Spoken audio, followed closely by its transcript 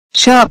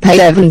Sharpay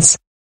Evans.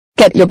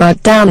 Get your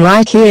butt down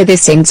right here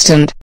this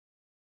instant.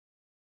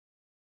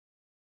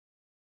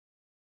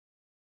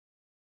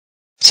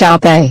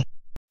 Sharpay.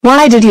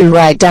 Why did you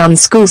write down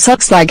school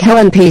sucks like hell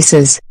in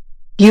pieces?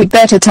 You'd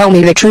better tell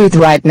me the truth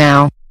right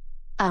now.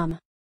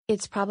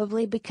 It's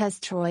probably because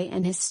Troy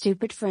and his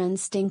stupid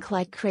friends stink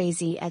like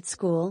crazy at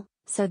school,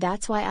 so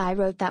that's why I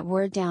wrote that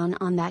word down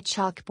on that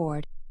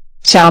chalkboard.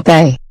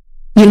 Sharpay.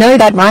 You know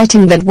that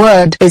writing that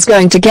word is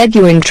going to get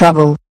you in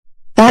trouble.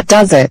 That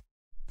does it.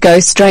 Go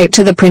straight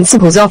to the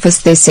principal's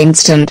office this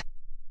instant.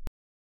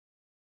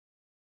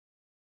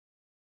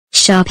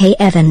 Sharpay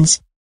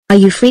Evans. Are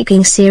you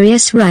freaking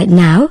serious right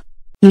now?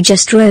 You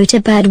just wrote a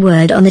bad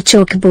word on the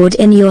chalkboard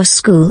in your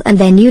school and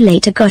then you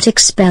later got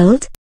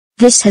expelled?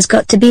 This has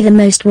got to be the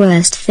most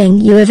worst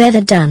thing you have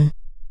ever done.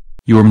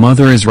 Your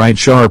mother is right,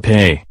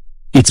 Sharpay.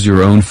 It's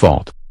your own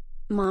fault.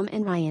 Mom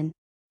and Ryan.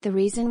 The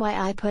reason why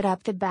I put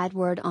up the bad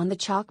word on the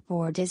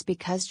chalkboard is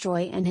because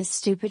Troy and his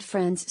stupid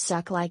friends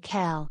suck like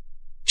hell.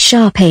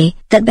 Sharpay,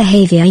 that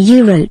behavior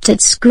you wrote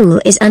at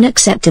school is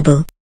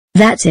unacceptable.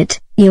 That's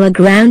it, you are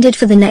grounded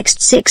for the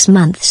next 6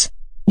 months.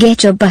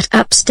 Get your butt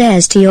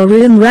upstairs to your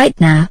room right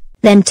now,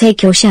 then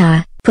take your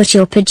shower, put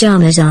your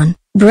pajamas on,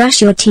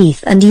 brush your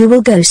teeth and you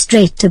will go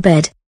straight to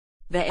bed.